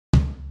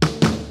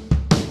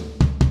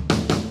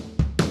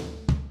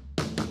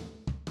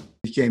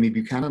is Jamie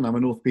Buchanan. I'm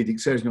an orthopaedic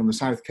surgeon on the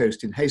South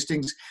Coast in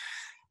Hastings,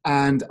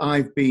 and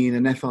I've been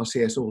an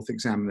FRCS orth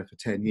examiner for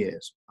 10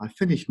 years. I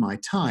finished my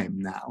time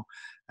now,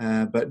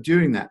 but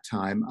during that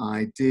time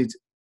I did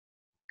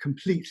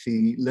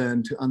completely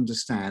learn to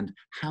understand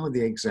how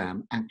the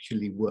exam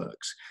actually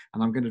works,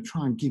 and I'm going to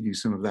try and give you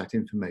some of that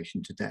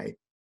information today.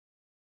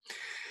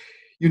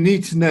 You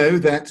need to know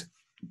that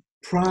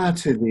prior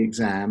to the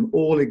exam,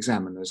 all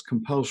examiners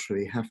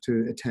compulsorily have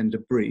to attend a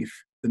brief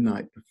the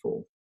night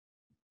before.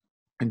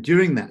 And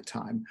during that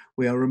time,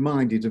 we are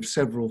reminded of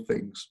several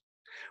things.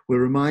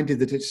 We're reminded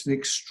that it's an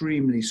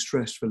extremely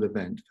stressful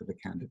event for the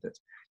candidate.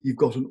 You've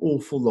got an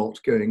awful lot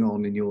going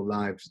on in your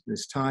lives at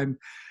this time.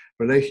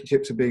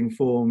 Relationships are being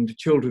formed,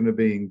 children are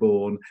being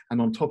born,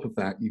 and on top of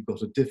that, you've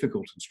got a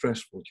difficult and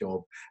stressful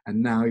job,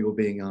 and now you're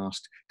being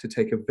asked to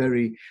take a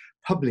very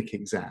public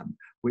exam,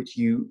 which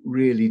you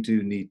really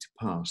do need to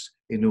pass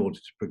in order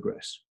to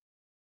progress.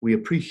 We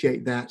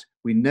appreciate that,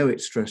 we know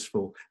it's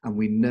stressful, and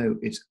we know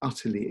it's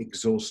utterly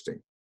exhausting.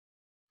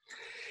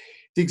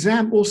 The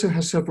exam also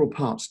has several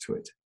parts to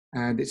it,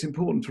 and it's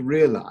important to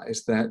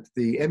realise that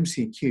the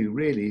MCQ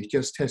really is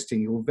just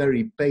testing your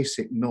very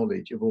basic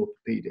knowledge of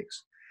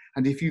orthopaedics.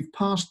 And if you've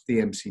passed the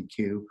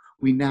MCQ,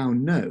 we now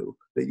know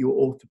that your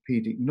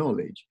orthopaedic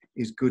knowledge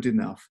is good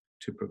enough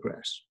to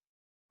progress.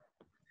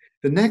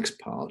 The next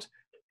part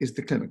is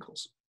the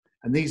clinicals.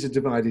 And these are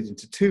divided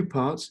into two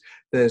parts.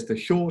 There's the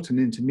short and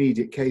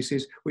intermediate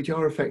cases, which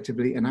are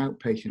effectively an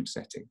outpatient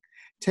setting,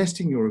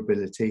 testing your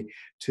ability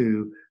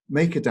to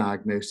make a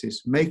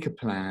diagnosis, make a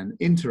plan,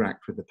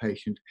 interact with the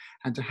patient,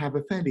 and to have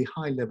a fairly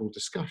high-level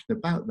discussion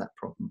about that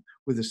problem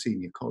with a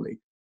senior colleague.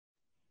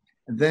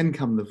 And then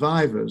come the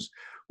vivas,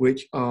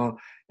 which are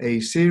a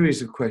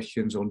series of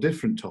questions on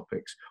different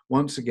topics,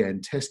 once again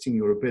testing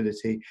your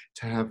ability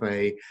to have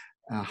a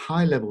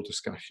high-level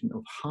discussion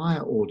of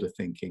higher order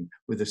thinking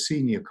with a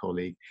senior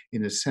colleague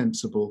in a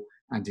sensible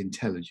and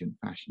intelligent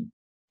fashion.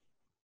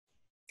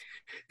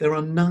 There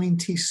are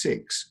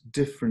 96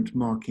 different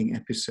marking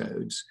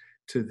episodes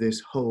to this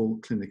whole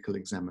clinical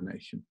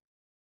examination.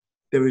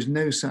 There is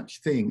no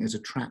such thing as a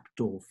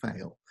trapdoor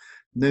fail.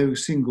 No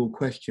single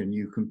question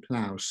you can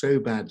plough so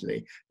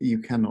badly that you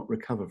cannot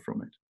recover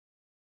from it.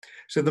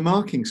 So the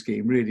marking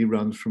scheme really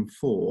runs from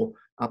 4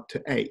 up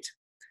to 8.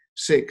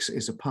 6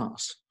 is a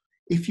pass.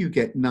 If you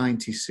get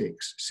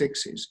 96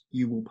 sixes,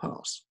 you will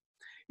pass.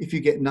 If you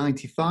get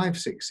 95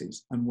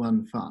 sixes and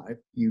 1 5,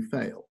 you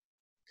fail.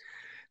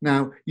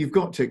 Now, you've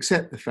got to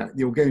accept the fact that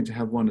you're going to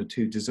have 1 or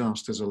 2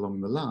 disasters along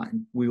the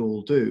line. We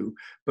all do.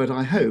 But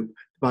I hope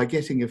by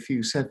getting a few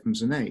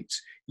 7s and 8s,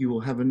 you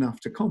will have enough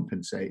to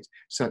compensate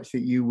such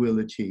that you will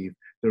achieve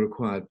the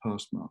required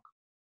pass mark.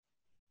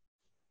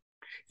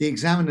 The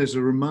examiners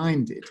are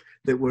reminded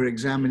that we're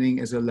examining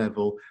as a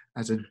level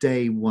as a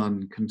day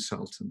 1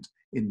 consultant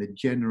in the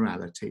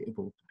generality of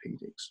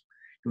orthopaedics.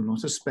 You're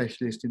not a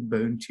specialist in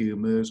bone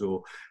tumours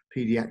or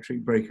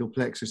paediatric brachial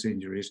plexus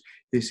injuries.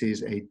 This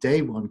is a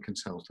day 1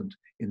 consultant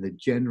in the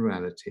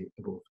generality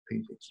of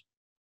orthopaedics.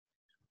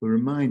 We're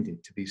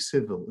reminded to be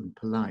civil and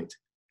polite.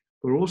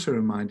 We're also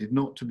reminded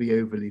not to be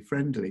overly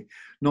friendly,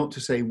 not to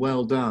say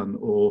well done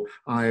or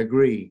I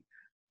agree.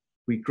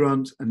 We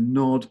grunt and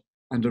nod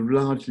and are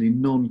largely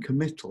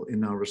non-committal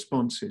in our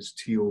responses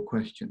to your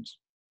questions.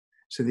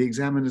 So the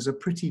examiners are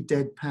pretty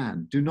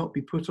deadpan. Do not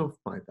be put off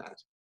by that.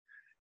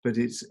 But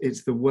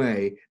it's the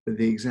way that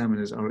the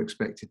examiners are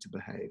expected to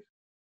behave.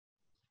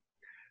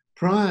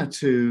 Prior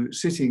to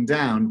sitting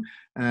down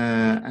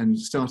and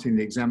starting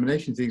the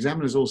examinations, the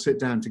examiners all sit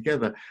down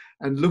together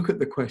and look at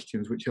the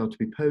questions which are to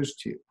be posed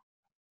to you.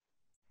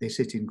 They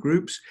sit in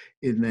groups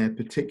in their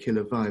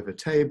particular viva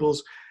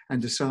tables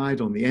and decide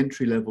on the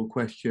entry-level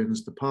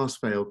questions, the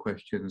pass-fail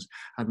questions,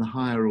 and the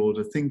higher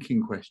order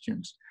thinking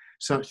questions,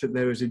 such that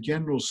there is a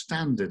general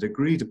standard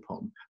agreed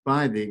upon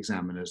by the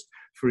examiners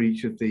for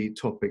each of the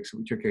topics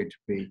which are going to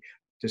be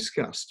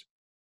discussed.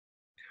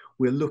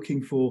 We're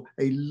looking for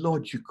a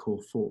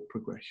logical thought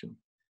progression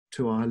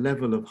to our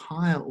level of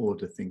higher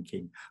order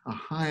thinking, a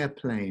higher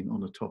plane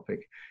on a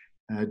topic,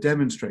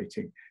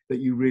 demonstrating that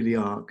you really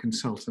are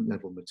consultant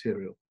level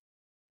material.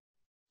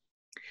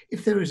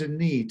 If there is a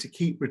need to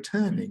keep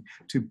returning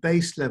to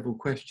base level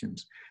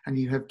questions and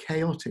you have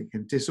chaotic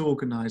and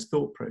disorganized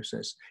thought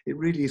process, it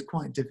really is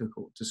quite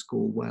difficult to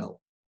score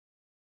well.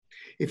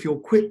 If you're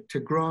quick to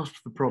grasp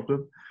the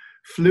problem,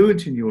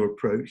 fluent in your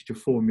approach to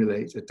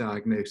formulate a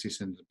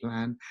diagnosis and a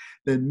plan,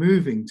 then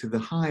moving to the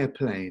higher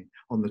plane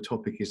on the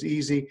topic is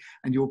easy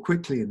and you're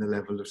quickly in the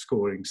level of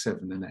scoring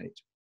 7 and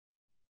 8.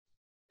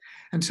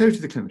 And so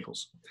to the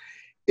clinicals.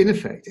 In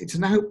effect, it's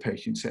an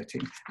outpatient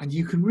setting and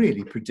you can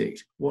really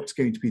predict what's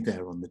going to be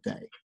there on the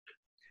day.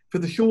 For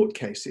the short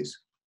cases,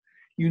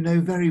 you know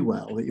very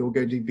well that you're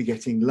going to be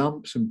getting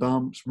lumps and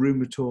bumps,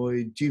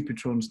 rheumatoid,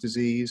 Dupuytren's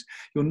disease.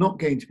 You're not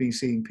going to be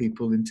seeing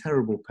people in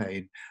terrible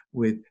pain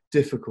with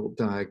difficult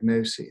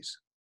diagnoses.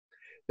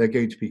 They're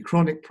going to be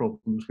chronic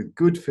problems with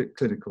good fit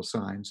clinical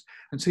signs,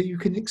 and so you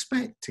can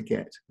expect to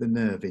get the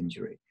nerve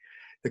injury,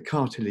 the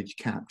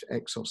cartilage-capped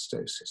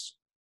exostosis.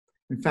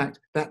 In fact,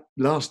 that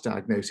last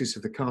diagnosis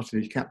of the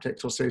cartilage capped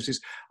exostosis,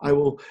 I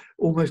will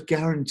almost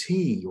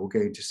guarantee you're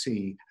going to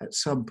see at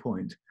some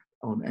point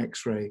on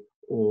X-ray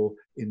or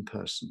in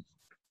person.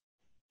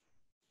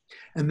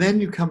 And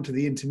then you come to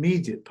the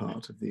intermediate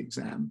part of the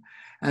exam.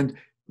 And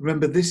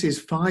remember, this is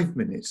 5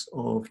 minutes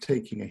of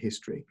taking a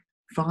history,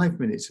 5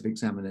 minutes of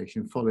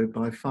examination, followed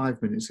by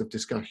 5 minutes of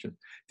discussion.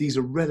 These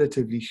are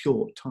relatively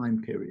short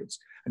time periods,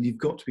 and you've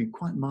got to be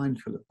quite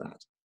mindful of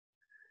that.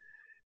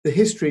 The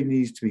history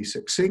needs to be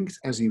succinct,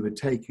 as you would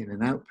take in an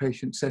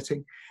outpatient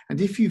setting. And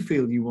if you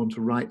feel you want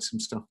to write some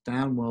stuff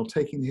down while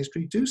taking the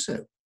history, do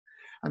so.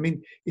 I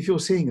mean, if you're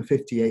seeing a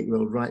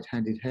 58-year-old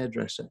right-handed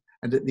hairdresser,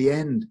 and at the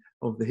end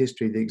of the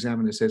history, the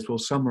examiner says, well,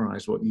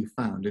 summarize what you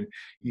found, and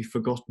you've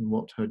forgotten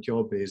what her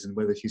job is and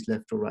whether she's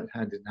left or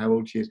right-handed and how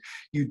old she is,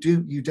 you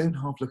don't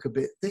half look a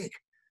bit thick.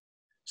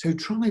 So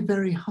try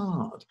very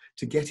hard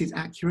to get it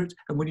accurate.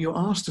 And when you're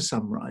asked to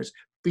summarize,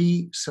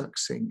 be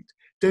succinct.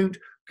 Don't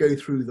go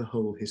through the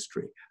whole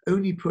history.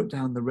 Only put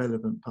down the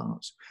relevant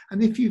parts.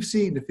 And if you've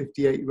seen a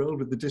 58-year-old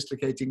with the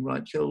dislocating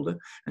right shoulder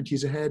and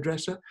she's a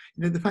hairdresser,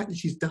 you know, the fact that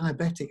she's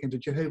diabetic and a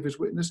Jehovah's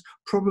Witness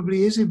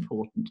probably is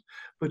important.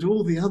 But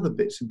all the other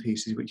bits and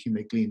pieces which you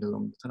may glean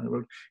along the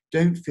road,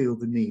 don't feel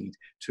the need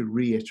to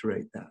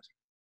reiterate that.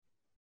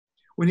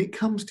 When it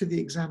comes to the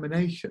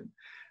examination,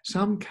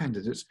 some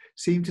candidates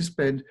seem to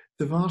spend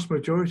the vast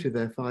majority of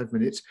their 5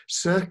 minutes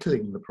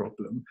circling the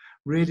problem,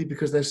 really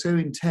because they're so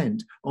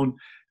intent on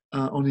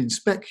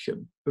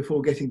inspection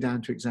before getting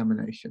down to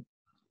examination.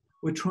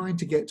 We're trying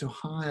to get to a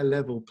higher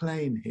level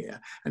plane here.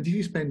 And if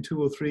you spend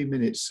 2 or 3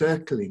 minutes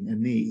circling a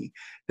knee,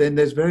 then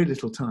there's very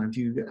little time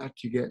to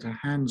actually get a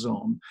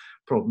hands-on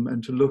problem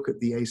and to look at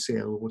the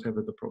ACL or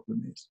whatever the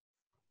problem is.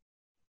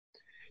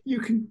 You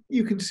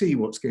can see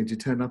what's going to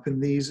turn up in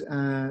these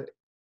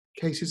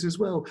cases as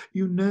well.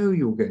 You know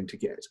you're going to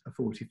get a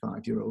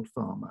 45-year-old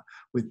farmer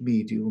with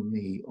medial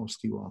knee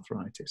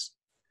osteoarthritis.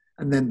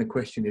 And then the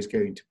question is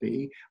going to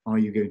be, are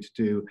you going to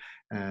do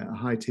a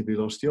high tibial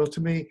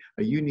osteotomy,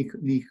 a uni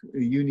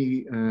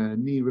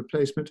knee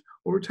replacement,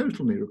 or a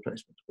total knee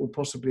replacement, or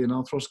possibly an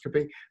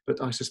arthroscopy,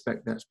 but I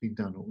suspect that's been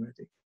done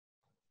already.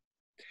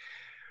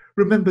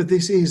 Remember,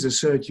 this is a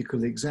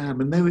surgical exam,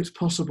 and though it's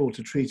possible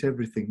to treat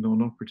everything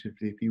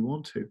non-operatively if you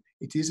want to,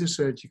 it is a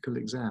surgical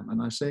exam.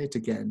 And I say it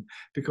again,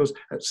 because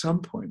at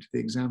some point, the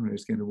examiner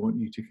is going to want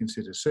you to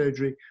consider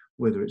surgery,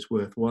 whether it's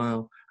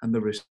worthwhile, and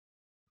the risks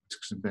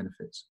and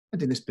benefits.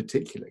 And in this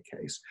particular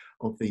case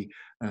of the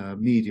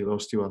medial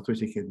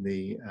osteoarthritic in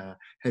the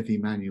heavy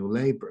manual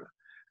labourer,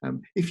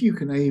 if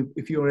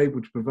you're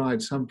able to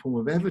provide some form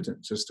of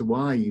evidence as to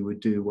why you would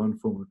do one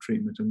form of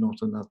treatment and not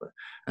another,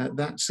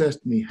 that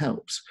certainly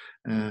helps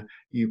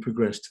you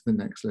progress to the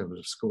next level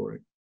of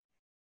scoring.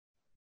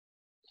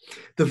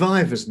 The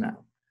vivas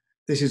now.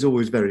 This is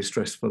always very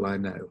stressful, I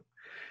know.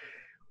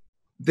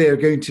 There are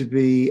going to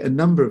be a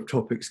number of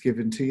topics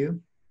given to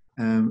you.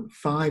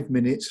 5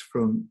 minutes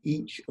from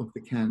each of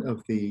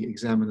the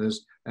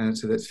examiners,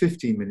 so that's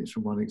 15 minutes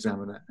from one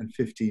examiner and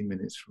 15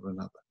 minutes from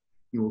another.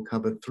 You will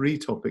cover 3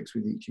 topics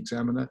with each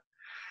examiner,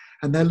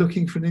 and they're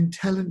looking for an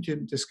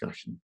intelligent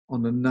discussion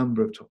on a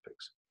number of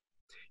topics.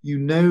 You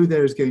know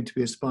there is going to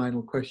be a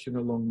spinal question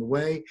along the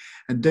way,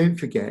 and don't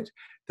forget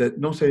that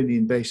not only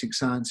in basic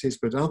sciences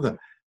but other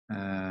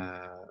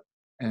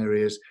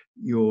areas,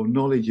 your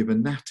knowledge of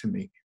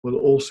anatomy will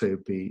also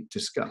be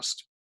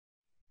discussed.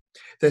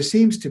 There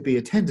seems to be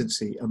a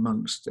tendency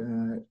amongst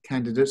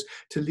candidates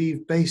to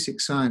leave basic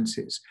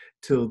sciences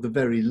till the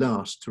very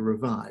last to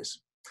revise.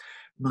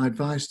 My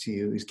advice to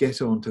you is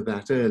get on to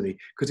that early,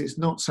 because it's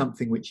not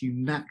something which you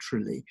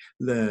naturally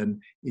learn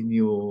in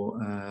your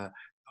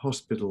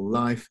hospital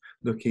life,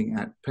 looking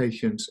at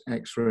patients,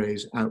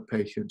 x-rays,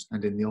 outpatients,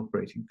 and in the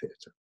operating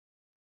theatre.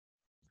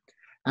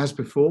 As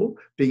before,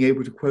 being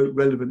able to quote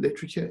relevant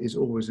literature is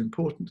always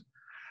important.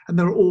 And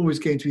there are always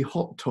going to be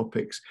hot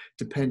topics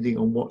depending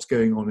on what's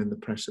going on in the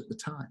press at the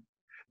time.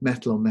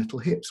 Metal on metal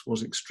hips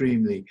was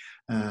extremely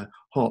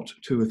hot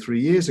 2 or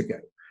 3 years ago.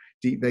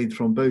 Deep vein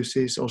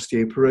thrombosis,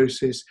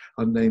 osteoporosis,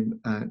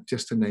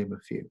 just to name a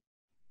few.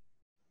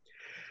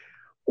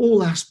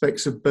 All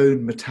aspects of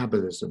bone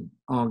metabolism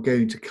are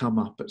going to come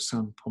up at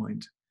some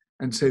point.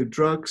 And so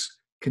drugs,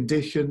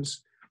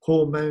 conditions,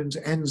 hormones,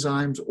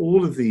 enzymes,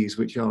 all of these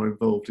which are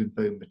involved in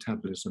bone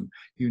metabolism,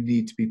 you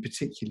need to be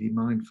particularly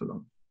mindful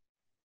of.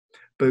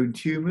 Bone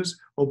tumours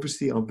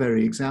obviously are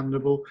very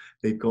examinable.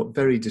 They've got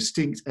very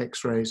distinct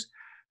x-rays.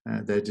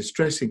 They're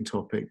distressing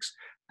topics,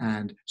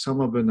 and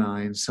some are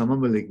benign, some are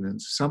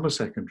malignant, some are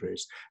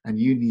secondaries, and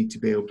you need to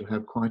be able to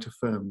have quite a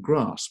firm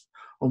grasp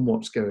on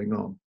what's going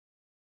on.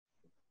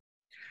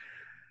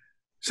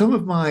 Some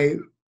of my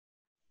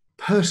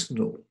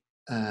personal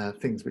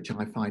things which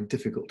I find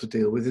difficult to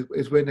deal with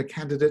is when a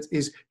candidate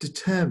is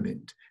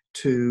determined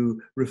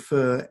to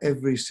refer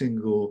every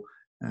single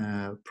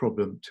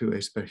problem to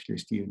a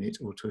specialist unit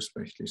or to a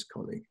specialist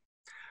colleague.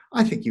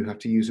 I think you have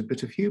to use a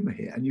bit of humour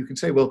here, and you can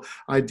say, well,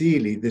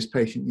 ideally this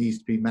patient needs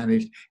to be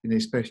managed in a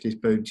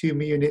specialist bone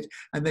tumour unit,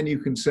 and then you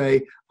can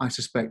say, I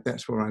suspect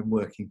that's where I'm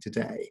working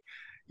today.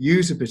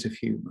 use a bit of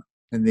humour,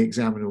 and the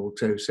examiner will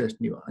so assess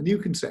you are. And you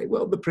can say,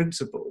 well, the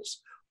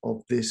principles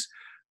of this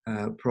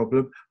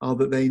problem are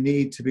that they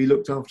need to be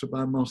looked after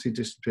by a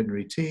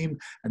multidisciplinary team,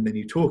 and then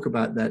you talk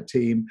about that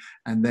team,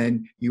 and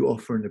then you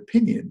offer an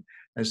opinion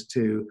as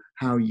to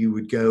how you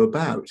would go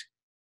about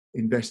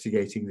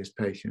investigating this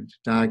patient,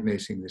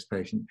 diagnosing this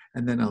patient,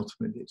 and then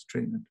ultimately its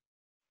treatment.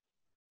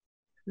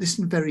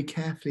 Listen very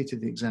carefully to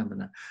the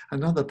examiner.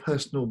 Another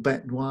personal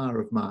bête noire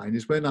of mine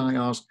is when I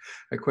ask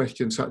a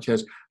question such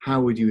as,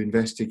 how would you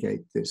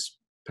investigate this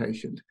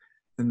patient?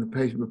 And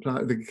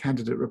the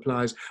candidate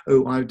replies,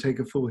 oh, I would take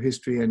a full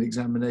history and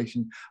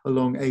examination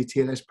along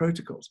ATLS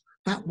protocols.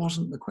 That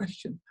wasn't the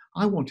question.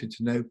 I wanted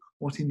to know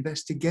what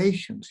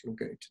investigations you're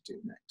going to do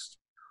next.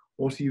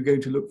 What are you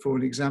going to look for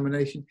in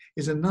examination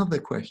is another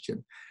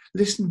question.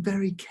 Listen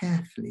very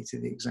carefully to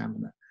the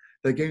examiner.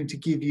 They're going to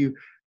give you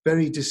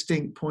very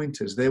distinct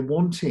pointers. They're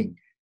wanting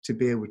to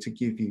be able to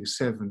give you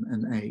 7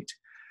 and 8,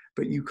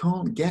 but you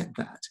can't get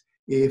that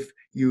if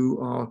you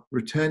are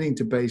returning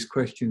to base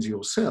questions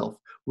yourself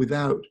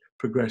without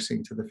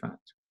progressing to the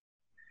fact.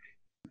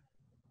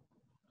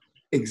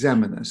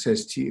 Examiner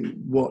says to you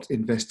what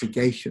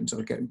investigations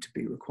are going to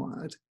be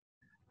required.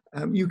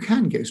 You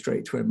can go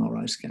straight to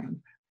MRI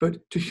scan, but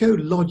to show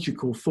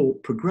logical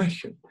thought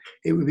progression,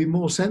 it would be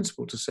more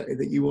sensible to say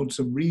that you want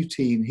some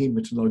routine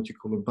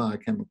hematological and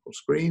biochemical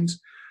screens,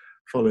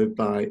 followed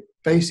by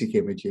basic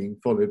imaging,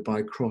 followed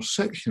by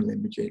cross-sectional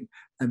imaging.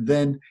 And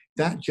then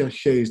that just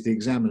shows the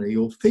examiner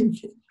you're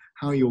thinking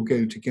how you're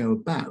going to go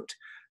about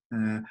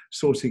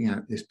sorting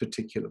out this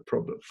particular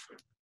problem.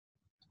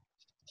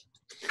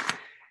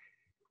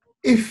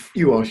 If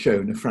you are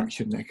shown a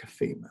fractured neck of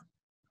femur,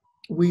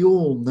 we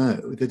all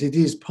know that it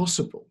is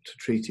possible to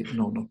treat it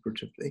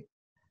non-operatively,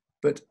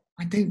 but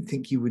I don't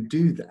think you would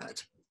do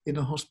that in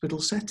a hospital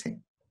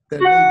setting.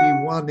 There may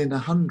be 1 in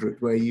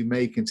 100 where you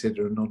may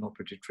consider a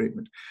non-operative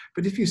treatment,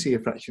 but if you see a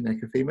fractured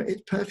neck of femur,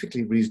 it's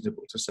perfectly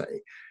reasonable to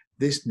say,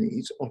 this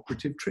needs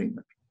operative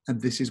treatment,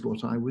 and this is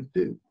what I would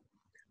do.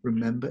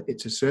 Remember,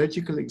 it's a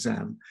surgical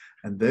exam,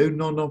 and though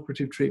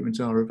non-operative treatments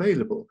are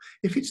available,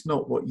 if it's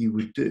not what you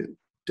would do,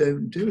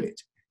 don't do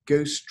it.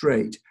 Go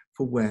straight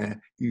for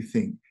where you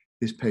think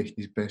this patient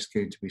is best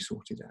going to be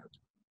sorted out.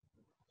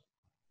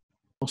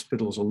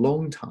 Hospitals a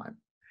long time.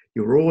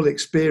 You're all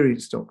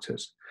experienced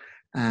doctors,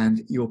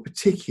 and you're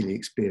particularly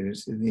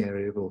experienced in the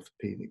area of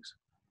orthopaedics.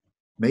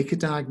 Make a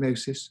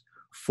diagnosis,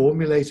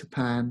 formulate a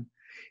plan,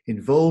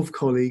 involve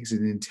colleagues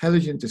in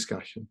intelligent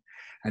discussion,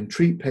 and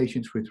treat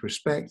patients with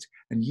respect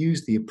and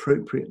use the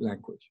appropriate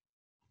language.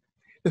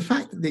 The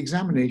fact that the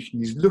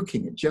examination is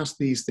looking at just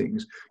these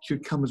things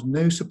should come as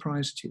no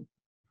surprise to you.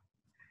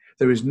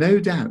 There is no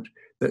doubt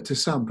that to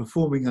some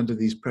performing under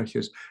these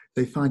pressures,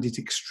 they find it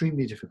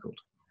extremely difficult.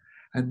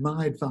 And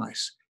my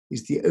advice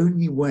is the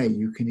only way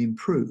you can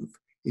improve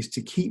is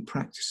to keep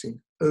practicing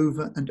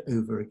over and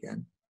over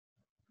again.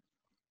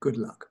 Good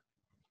luck.